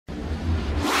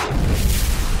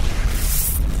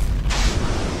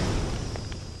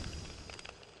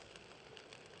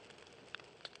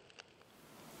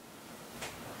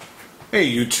Hey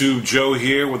YouTube, Joe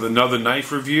here with another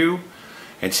knife review,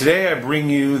 and today I bring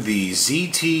you the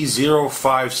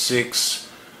ZT0456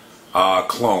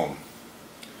 clone.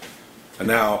 And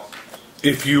now,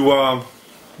 if you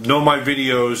know my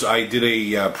videos, I did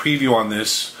a preview on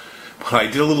this, but I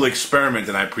did a little experiment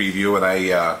in that preview, and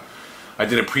I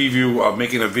did a preview of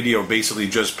making a video basically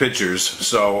just pictures.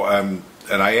 So and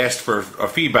I asked for a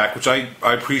feedback, which I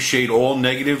appreciate all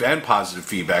negative and positive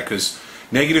feedback, because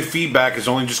negative feedback is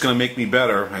only just going to make me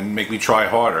better and make me try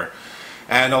harder.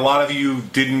 And a lot of you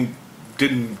didn't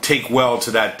take well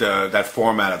to that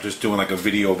format of just doing like a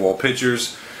video of all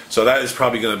pictures. So that is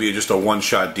probably going to be just a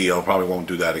one-shot deal. Probably won't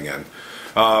do that again.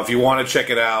 If you want to check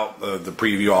it out, the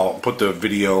preview, I'll put the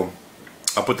video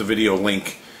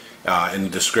link in the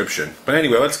description. But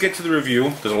anyway, let's get to the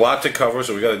review. There's a lot to cover,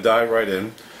 so we got to dive right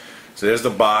in. So there's the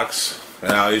box.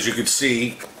 Now, as you can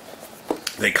see,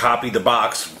 they copied the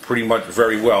box pretty much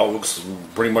very well. It looks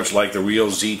pretty much like the real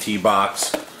ZT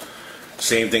box.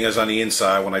 Same thing as on the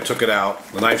inside. When I took it out,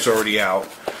 the knife's already out.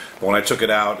 But when I took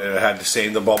it out, it had the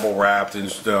same, the bubble wrap,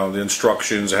 the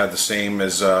instructions. It had the same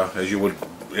as you would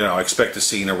expect to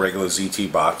see in a regular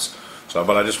ZT box. So,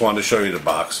 but I just wanted to show you the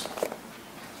box.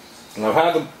 And I've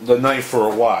had the knife for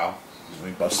a while. Let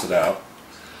me bust it out.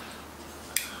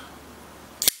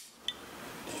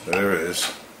 There it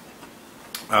is.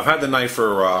 I've had the knife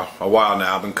for a while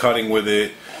now. I've been cutting with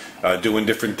it, doing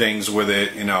different things with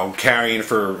it, carrying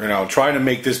for, trying to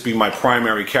make this be my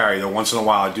primary carry, though once in a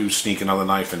while I do sneak another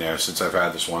knife in there since I've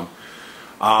had this one.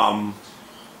 So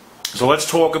let's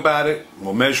talk about it.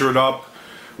 We'll measure it up,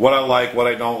 what I like, what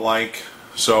I don't like.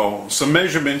 So some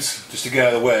measurements, just to get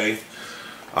out of the way,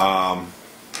 while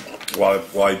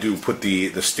I do put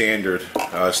the standard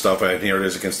stuff, and here it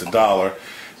is against the dollar.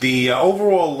 The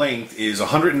overall length is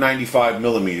 195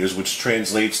 millimeters, which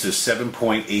translates to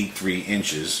 7.83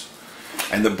 inches.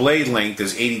 And the blade length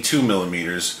is 82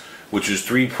 millimeters, which is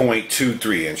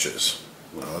 3.23 inches.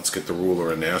 Well, let's get the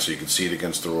ruler in there so you can see it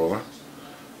against the ruler.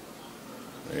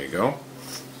 There you go.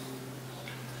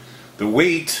 The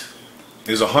weight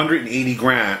is 180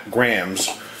 grams,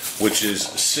 which is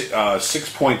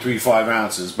 6.35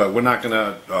 ounces, but we're not going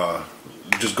to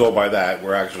just go by that.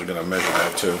 We're actually going to measure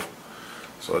that too.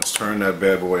 So let's turn that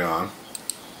bad boy on.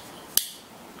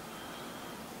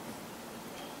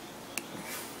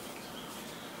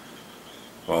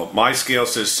 Well, my scale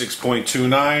says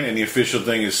 6.29 and the official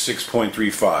thing is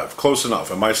 6.35. Close enough,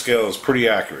 and my scale is pretty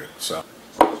accurate. So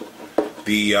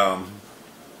the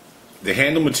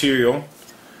handle material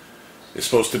is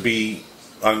supposed to be,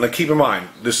 like, keep in mind,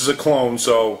 this is a clone,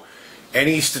 so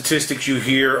any statistics you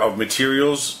hear of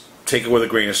materials, take it with a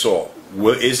grain of salt.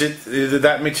 Is it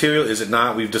that material? Is it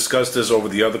not? We've discussed this over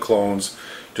the other clones.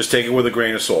 Just take it with a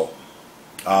grain of salt.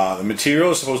 The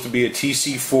material is supposed to be a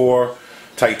TC4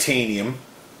 Titanium,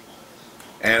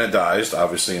 anodized,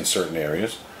 obviously in certain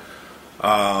areas.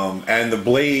 And the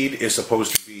blade is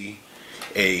supposed to be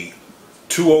a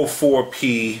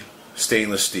 204P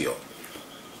stainless steel.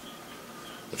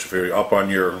 Which, if you're up on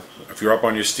your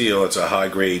steel, it's a high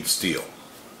grade steel.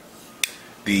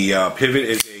 The pivot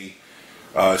is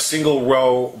a single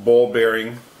row ball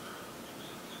bearing,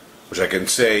 which I can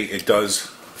say it does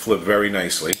flip very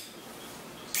nicely.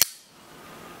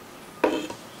 Let's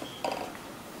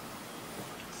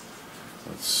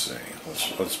see.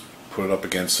 Let's put it up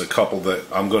against a couple that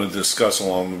I'm going to discuss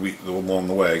along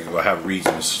the way. I have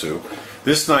reasons to.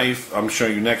 This knife I'm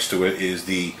showing you next to it is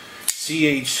the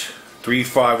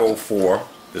CH3504.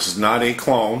 This is not a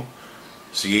clone.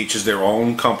 CH is their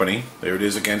own company. There it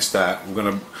is against that. I'm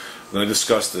going to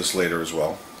discuss this later as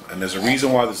well. And there's a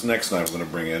reason why this next knife I'm going to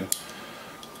bring in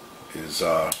is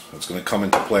it's going to come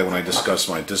into play when I discuss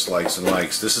my dislikes and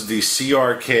likes. This is the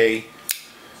CRKT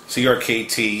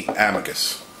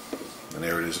Amicus, and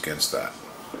there it is against that.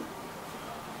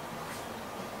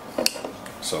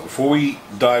 So before we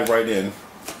dive right in,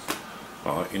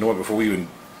 you know what? Before we even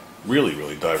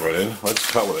really dive right in, let's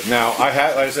cut with it. Now,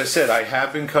 as I said, I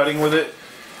have been cutting with it,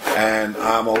 and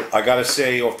I gotta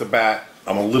say off the bat,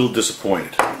 I'm a little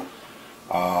disappointed.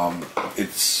 When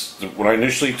I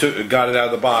initially got it out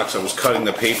of the box, I was cutting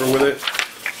the paper with it,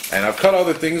 and I've cut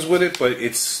other things with it, but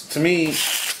to me,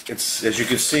 as you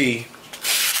can see,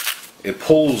 it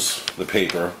pulls the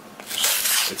paper.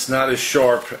 It's not as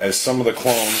sharp as some of the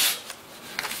clones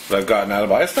that I've gotten out of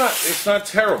the box. It's not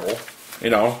terrible,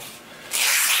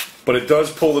 but it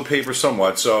does pull the paper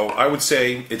somewhat. So I would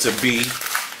say it's a B.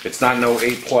 It's not no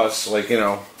A+,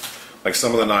 like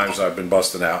some of the knives I've been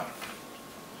busting out.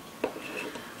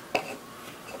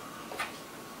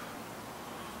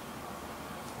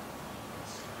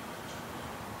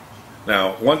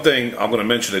 Now, one thing I'm going to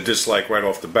mention a dislike right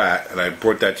off the bat, and I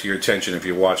brought that to your attention if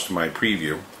you watched my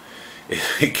preview.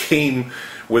 It came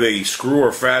with a screw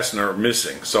or fastener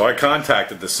missing. So I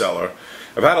contacted the seller.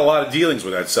 I've had a lot of dealings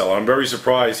with that seller. I'm very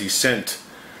surprised he sent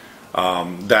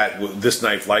this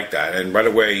knife like that. And right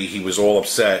away he was all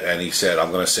upset and he said,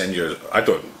 "I'm going to send you." I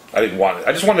didn't want it.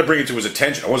 I just wanted to bring it to his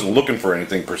attention. I wasn't looking for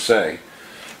anything per se.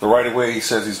 But right away he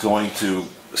says he's going to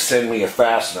send me a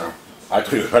fastener. I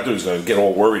thought he was going to get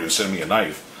all worried and send me a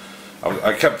knife.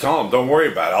 I kept telling him, "Don't worry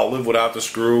about it. I'll live without the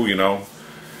screw," you know.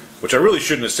 Which I really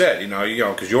shouldn't have said, you know,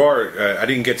 because I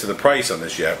didn't get to the price on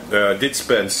this yet. I did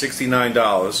spend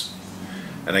 $69,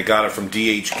 and I got it from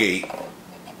DHGate,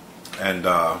 and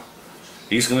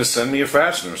he's going to send me a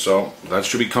fastener, so that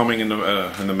should be coming in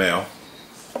the mail.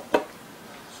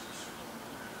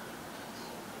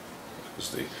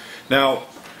 Now,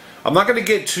 I'm not going to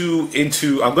get too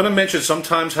into. I'm going to mention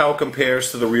sometimes how it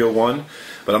compares to the real one,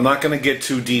 but I'm not going to get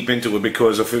too deep into it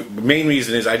because the main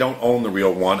reason is I don't own the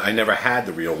real one. I never had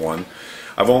the real one.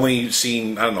 I've only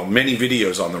seen, I don't know, many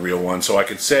videos on the real one, so I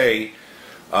could say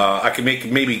I can make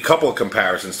maybe a couple of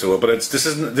comparisons to it. But this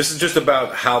is just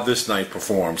about how this knife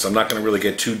performs. I'm not going to really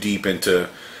get too deep into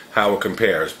how it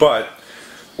compares. But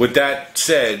with that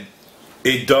said,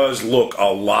 it does look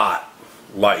a lot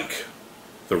like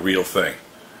the real thing.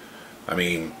 I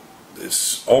mean,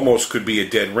 this almost could be a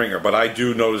dead ringer, but I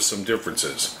do notice some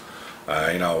differences.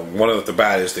 You know, one of the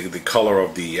bad is the color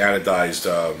of the anodized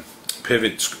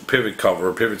pivot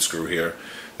cover, pivot screw here.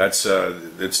 That's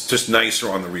it's just nicer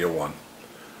on the real one.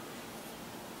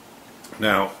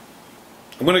 Now,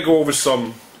 I'm going to go over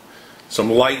some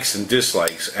likes and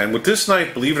dislikes. And with this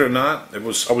knife, believe it or not, I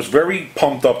was very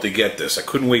pumped up to get this. I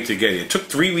couldn't wait to get it. It took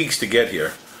 3 weeks to get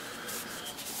here.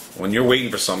 When you're waiting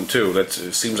for something too, it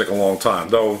seems like a long time.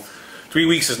 Though 3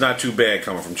 weeks is not too bad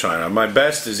coming from China. My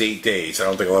best is 8 days. I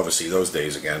don't think I'll ever see those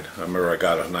days again. I remember I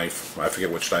got a knife. I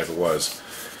forget which knife it was,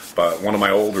 but one of my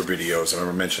older videos, I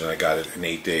remember mentioning I got it in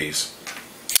 8 days.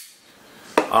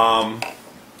 Well,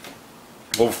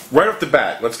 right off the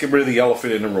bat, let's get rid of the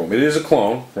elephant in the room. It is a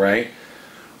clone, right?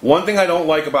 One thing I don't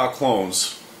like about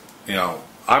clones, you know,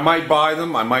 I might buy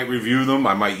them, I might review them,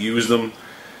 I might use them.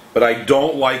 But I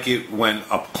don't like it when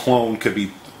a clone could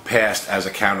be passed as a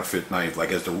counterfeit knife, like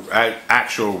as the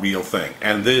actual real thing.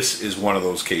 And this is one of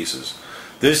those cases.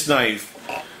 This knife,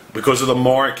 because of the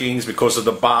markings, because of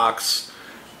the box,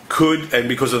 and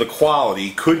because of the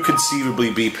quality, could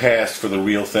conceivably be passed for the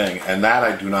real thing, and that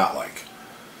I do not like.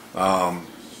 I'd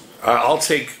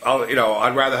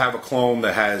rather have a clone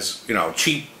that has, you know,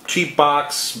 cheap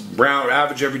box, brown,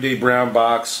 average everyday brown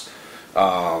box.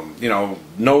 You know,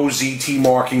 no ZT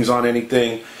markings on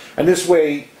anything, and this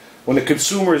way when the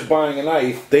consumer is buying a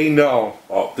knife, they know,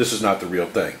 oh, this is not the real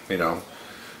thing, you know.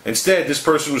 Instead, this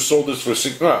person who sold this for,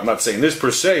 well, I'm not saying this per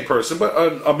se person, but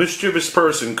a mischievous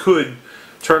person could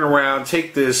turn around,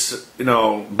 take this, you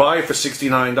know, buy it for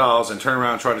 $69 and turn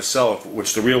around and try to sell it,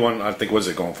 which the real one, I think, was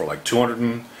it going for like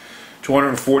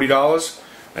 $240,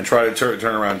 and try to turn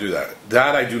around and do that.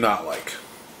 That I do not like.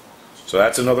 So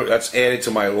that's added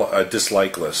to my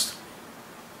dislike list.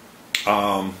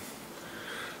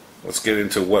 Let's get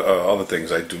into what other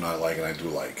things I do not like and I do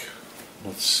like.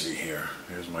 Let's see here.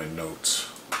 Here's my notes.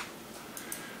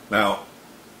 Now,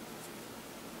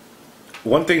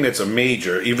 one thing that's a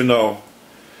major, even though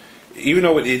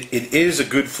it is a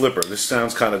good flipper, this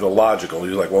sounds kind of illogical.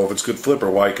 You're like, well, if it's a good flipper,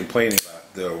 why are you complaining about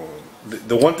it?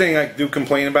 The one thing I do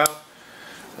complain about,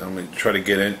 I'm going to try to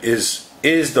get in, is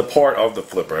the part of the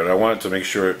flipper, and I wanted to make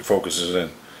sure it focuses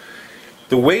in.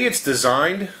 The way it's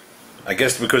designed, I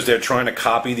guess because they're trying to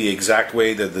copy the exact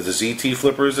way that the ZT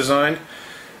flipper is designed,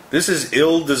 this is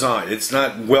ill designed. It's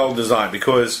not well designed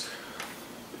because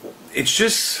it's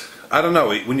just, I don't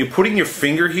know, when you're putting your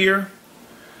finger here,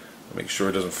 make sure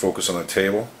it doesn't focus on the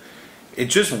table,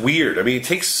 it's just weird. I mean, it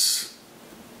takes,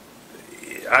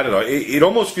 I don't know, it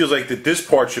almost feels like that this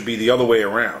part should be the other way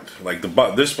around. Like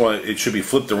this one, it should be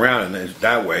flipped around and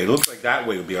that way. It looks like that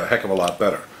way would be a heck of a lot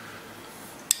better.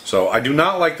 So I do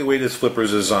not like the way this flipper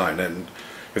is designed. And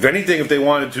if anything, if they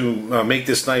wanted to make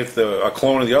this knife a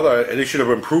clone of the other, they should have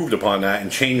improved upon that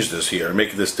and changed this here and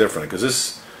make this different. Because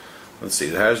this, let's see,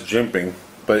 it has jimping,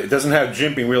 but it doesn't have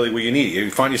jimping really where you need it.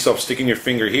 You find yourself sticking your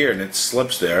finger here and it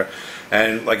slips there.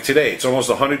 And like today, it's almost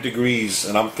 100 degrees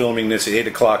and I'm filming this at 8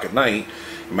 o'clock at night.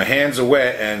 My hands are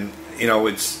wet, and you know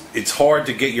it's hard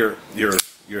to get your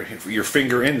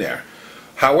finger in there.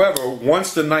 However,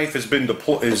 once the knife has been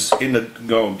is in the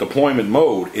deployment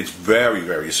mode, it's very,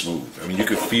 very smooth. I mean, you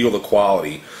can feel the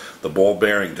quality. The ball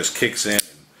bearing just kicks in.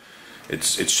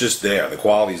 It's just there. The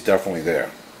quality is definitely there.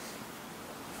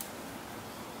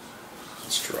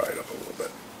 Let's try it up a little.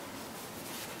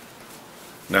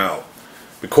 Now,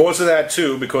 because of that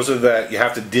too, because of that, you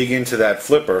have to dig into that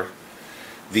flipper.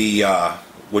 The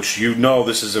which you know,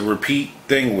 this is a repeat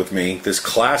thing with me. This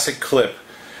classic clip.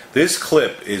 This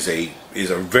clip is a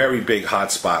very big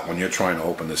hot spot when you're trying to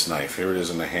open this knife. Here it is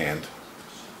in the hand.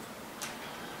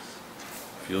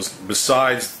 Feels,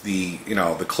 besides the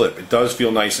the clip, it does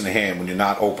feel nice in the hand when you're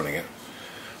not opening it.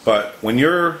 But when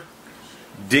you're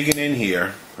digging in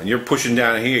here and you're pushing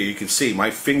down here, you can see my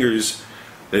fingers.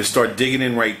 They start digging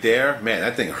in right there. Man,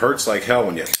 that thing hurts like hell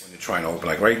when you're trying to open.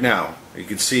 Like right now, you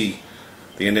can see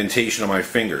the indentation of my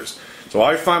fingers. So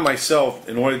I find myself,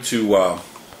 in order to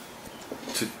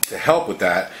help with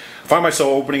that, I find myself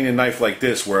opening the knife like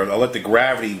this, where I let the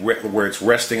gravity where it's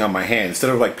resting on my hand, instead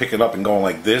of like picking it up and going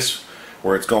like this,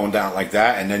 where it's going down like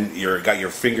that, and then you've got your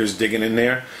fingers digging in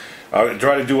there. I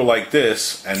try to do it like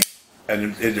this, and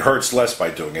it hurts less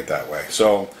by doing it that way.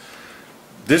 So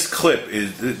this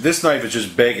knife is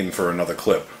just begging for another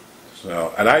clip.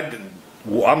 So, and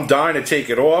I'm dying to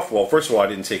take it off. Well, first of all, I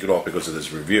didn't take it off because of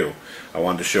this review. I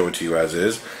wanted to show it to you as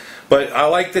is. But I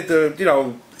like that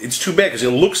it's too bad because it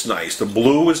looks nice. The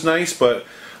blue is nice, but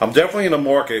I'm definitely in the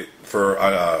market for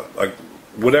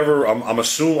whatever. I'm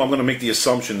going to make the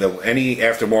assumption that any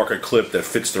aftermarket clip that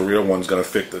fits the real one is going to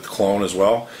fit the clone as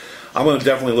well. I'm going to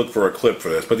definitely look for a clip for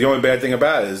this. But the only bad thing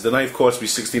about it is the knife cost me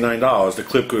 $69. The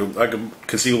clip I could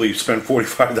conceivably spend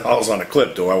 $45 on a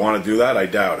clip. Do I want to do that? I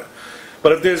doubt it.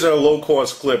 But if there's a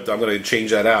low-cost clip, I'm going to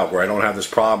change that out where I don't have this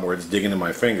problem where it's digging in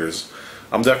my fingers.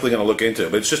 I'm definitely going to look into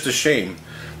it. But it's just a shame.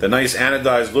 The nice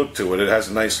anodized look to it. It has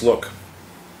a nice look.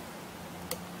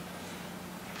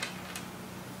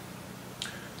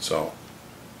 So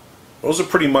those are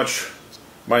pretty much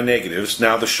my negatives.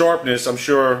 Now the sharpness, I'm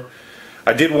sure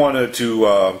I did want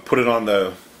to put it on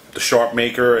the sharp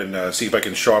maker and see if I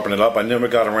can sharpen it up. I never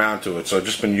got around to it, so I've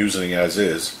just been using it as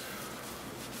is.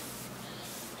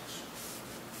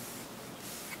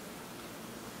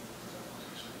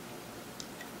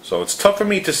 So it's tough for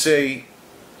me to say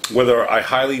whether I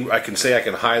can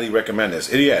highly recommend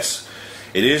this. Yes,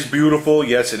 it is beautiful.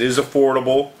 Yes, it is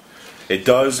affordable. It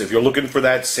does, if you're looking for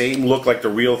that same look like the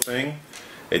real thing,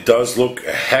 it does look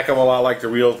a heck of a lot like the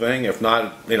real thing, if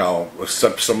not,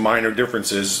 except some minor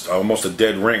differences, almost a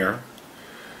dead ringer.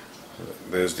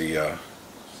 There's the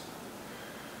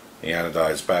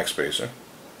anodized backspacer.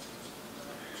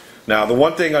 Now, the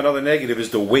one thing, another negative,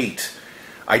 is the weight.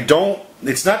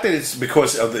 It's not that it's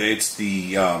because of it's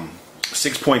the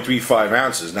 6.35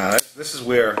 ounces. Now, this is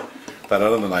where that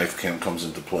other knife comes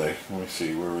into play. Let me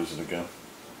see, where is it again?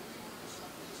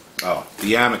 Oh,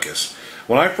 the Amicus.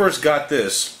 When I first got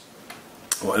this,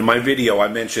 in my video I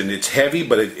mentioned it's heavy,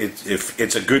 but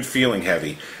it's a good feeling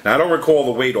heavy. Now I don't recall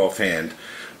the weight offhand,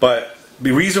 but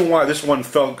the reason why this one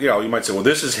felt, you might say, well,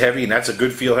 this is heavy and that's a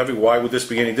good feel heavy. Why would this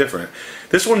be any different?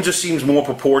 This one just seems more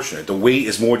proportionate. The weight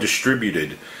is more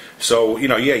distributed. So,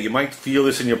 yeah, you might feel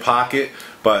this in your pocket,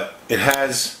 but it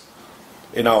has,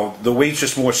 the weight's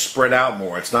just more spread out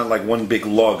more. It's not like one big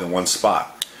lug in one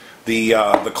spot. The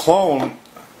clone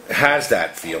has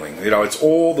that feeling. It's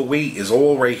all, the weight is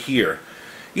all right here.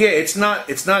 Yeah, it's not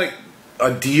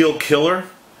a deal killer,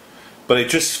 but it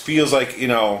just feels like,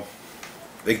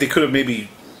 they could have maybe,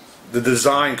 the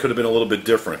design could have been a little bit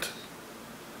different.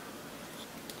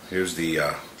 Here's the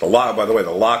lock. By the way,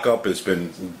 the lockup it's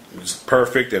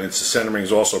perfect, and the centering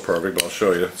is also perfect. But I'll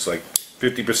show you. It's like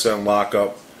 50%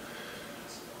 lockup.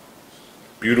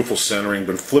 Beautiful centering.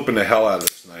 Been flipping the hell out of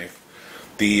this knife.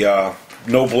 The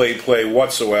no blade play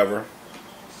whatsoever.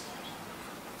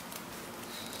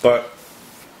 But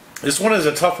this one is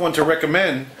a tough one to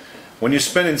recommend when you're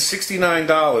spending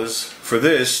 $69 for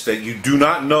this, that you do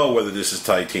not know whether this is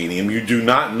titanium. You do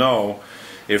not know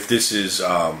if this is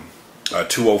a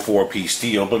 204P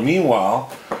steel. But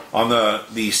meanwhile, on the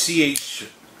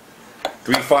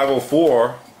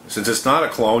CH3504, since it's not a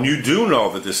clone, you do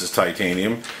know that this is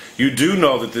titanium. You do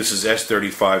know that this is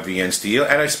S35VN steel,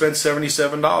 and I spent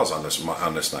 $77 on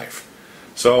this knife.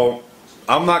 So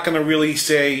I'm not going to really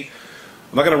say,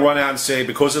 I'm not going to run out and say,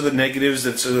 because of the negatives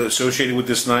that's associated with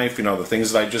this knife, the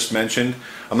things that I just mentioned,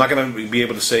 I'm not going to be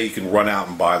able to say you can run out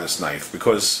and buy this knife,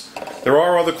 because there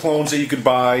are other clones that you could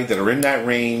buy that are in that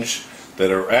range, that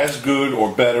are as good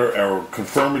or better, or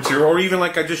confirmed material, or even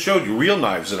like I just showed you, real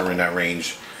knives that are in that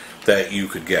range that you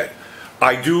could get.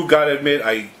 I do gotta admit,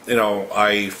 I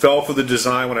fell for the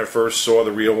design when I first saw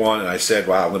the real one, and I said,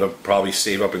 wow, I'm gonna probably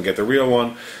save up and get the real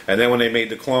one. And then when they made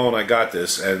the clone, I got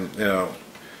this, and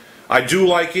I do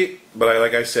like it, but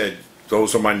like I said,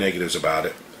 those are my negatives about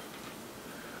it.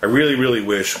 I really, really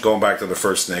wish, going back to the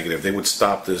first negative, they would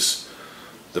stop this,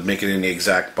 the making it in the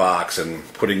exact box and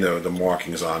putting the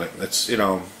markings on it. It's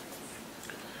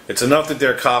It's enough that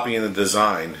they're copying the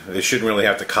design. They shouldn't really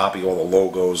have to copy all the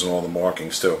logos and all the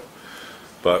markings too.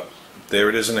 But there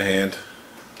it is in the hand.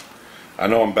 I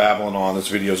know I'm babbling on. This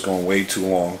video is going way too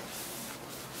long.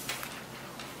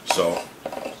 So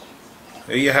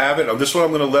there you have it. This one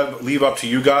I'm going to leave up to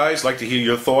you guys. I'd like to hear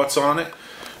your thoughts on it.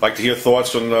 I'd like to hear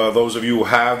thoughts from those of you who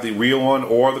have the real one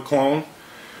or the clone.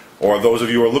 Or those of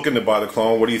you who are looking to buy the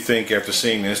clone. What do you think after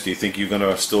seeing this? Do you think you're going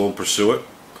to still pursue it?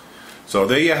 So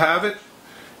there you have it.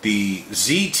 The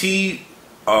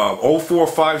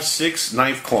ZT0456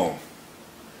 Knife clone.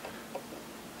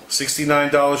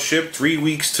 $69 shipped, 3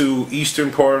 weeks to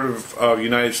eastern part of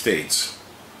United States.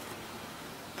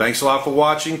 Thanks a lot for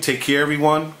watching. Take care,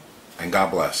 everyone, and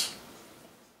God bless.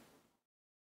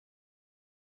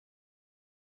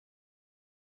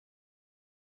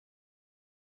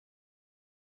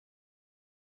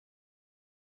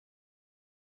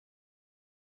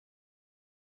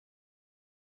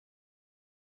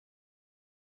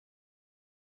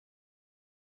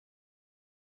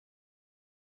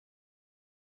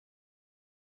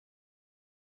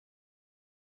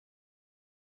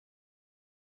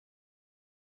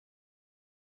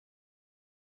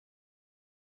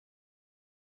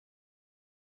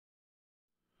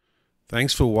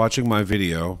 Thanks for watching my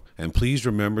video, and please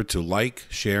remember to like,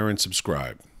 share, and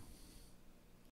subscribe.